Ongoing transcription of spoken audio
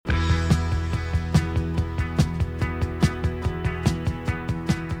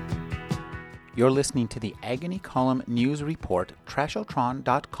You're listening to the Agony Column News Report,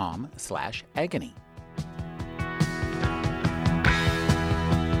 trashotron.com/agony.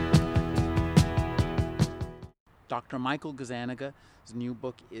 Dr. Michael Gazzaniga's new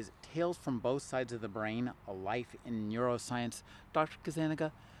book is Tales from Both Sides of the Brain, A Life in Neuroscience. Dr.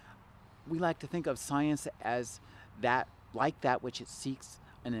 Gazzaniga, we like to think of science as that, like that which it seeks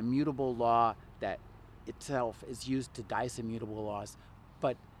an immutable law that itself is used to dice immutable laws.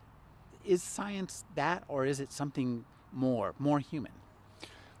 But is science that, or is it something more human?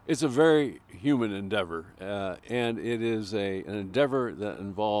 It's a very human endeavor, and it is an endeavor that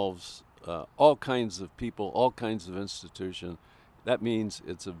involves all kinds of people, all kinds of institutions. That means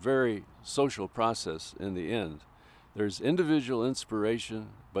it's a very social process in the end. There's individual inspiration,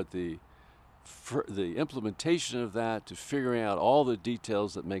 but the implementation of that to figuring out all the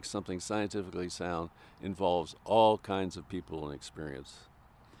details that make something scientifically sound involves all kinds of people and experience.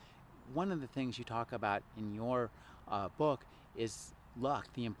 One of the things you talk about in your book is luck,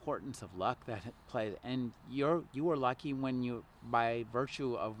 the importance of luck that it plays. And you were lucky when you, by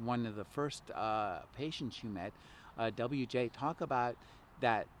virtue of one of the first patients you met, WJ, talk about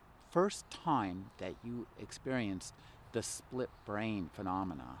that first time that you experienced the split brain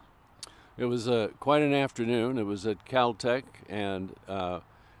phenomena. It was quite an afternoon. It was at Caltech, and I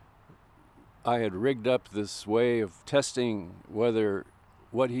had rigged up this way of testing whether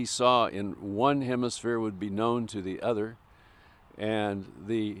what he saw in one hemisphere would be known to the other. And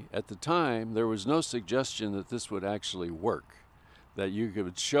at the time, there was no suggestion that this would actually work, that you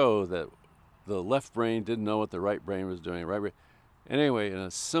could show that the left brain didn't know what the right brain was doing. Anyway, in a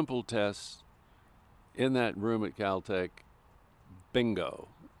simple test in that room at Caltech, bingo,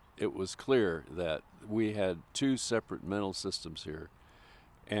 it was clear that we had two separate mental systems here.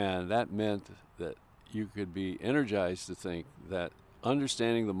 And that meant that you could be energized to think that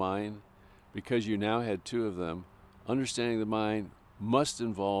understanding the mind, because you now had two of them, understanding the mind must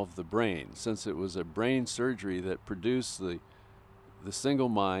involve the brain, since it was a brain surgery that produced the single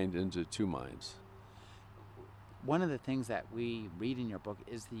mind into two minds. One of the things that we read in your book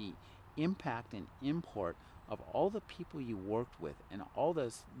is the impact and import of all the people you worked with and all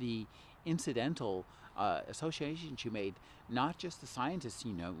the incidental associations you made, not just the scientists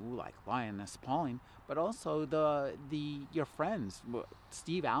you know, like Linus Pauling, but also your friends,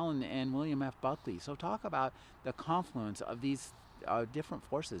 Steve Allen and William F. Buckley. So talk about the confluence of these different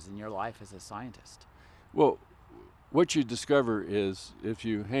forces in your life as a scientist. Well, what you discover is if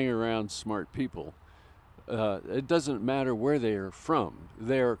you hang around smart people, it doesn't matter where they are from.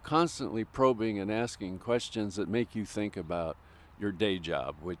 They are constantly probing and asking questions that make you think about your day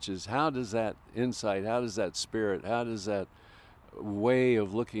job, which is how does that insight, how does that spirit, how does that way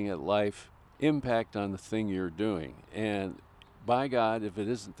of looking at life impact on the thing you're doing? And by God, if it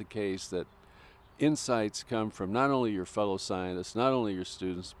isn't the case that insights come from not only your fellow scientists, not only your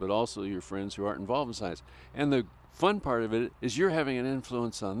students, but also your friends who aren't involved in science. And the fun part of it is you're having an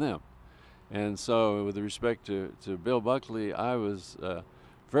influence on them. And so with respect to Bill Buckley, I was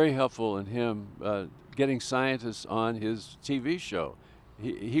very helpful in him getting scientists on his TV show.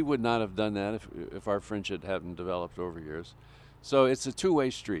 He would not have done that if our friendship hadn't developed over years. So it's a two-way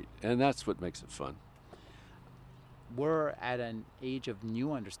street, and that's what makes it fun. We're at an age of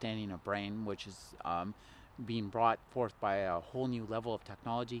new understanding of brain, which is being brought forth by a whole new level of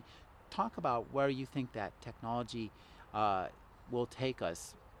technology. Talk about where you think that technology will take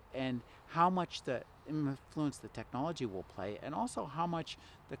us, and how much the influence the technology will play, and also how much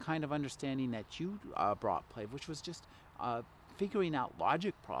the kind of understanding that you brought played, which was just figuring out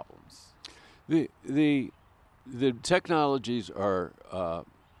logic problems. The technologies are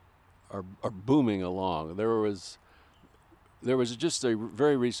booming along. There was just a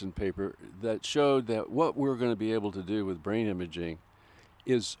very recent paper that showed that what we're going to be able to do with brain imaging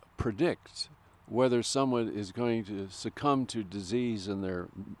is predict whether someone is going to succumb to disease in their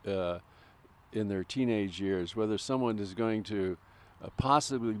teenage years, whether someone is going to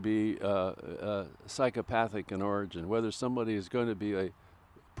possibly be psychopathic in origin, whether somebody is going to be a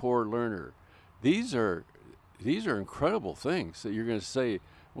poor learner. These are incredible things that you're going to say,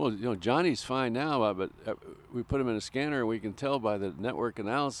 well, Johnny's fine now, but we put him in a scanner and we can tell by the network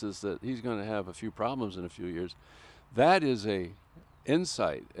analysis that he's going to have a few problems in a few years. That is a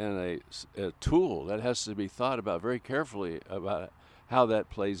insight and a tool that has to be thought about very carefully about how that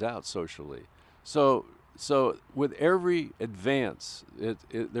plays out socially. So with every advance,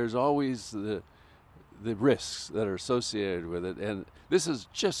 there's always the risks that are associated with it, and this is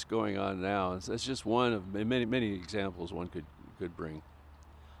just going on now. It's just one of many examples one could bring.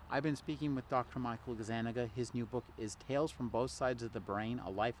 I've been speaking with Dr. Michael Gazzaniga. His new book is Tales from Both Sides of the Brain, A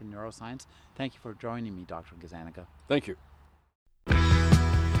Life in Neuroscience. Thank you for joining me, Dr. Gazzaniga. Thank you.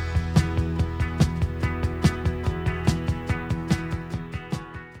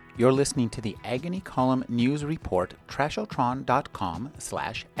 You're listening to the Agony Column News Report,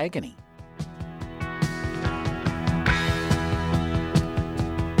 trashotron.com/agony.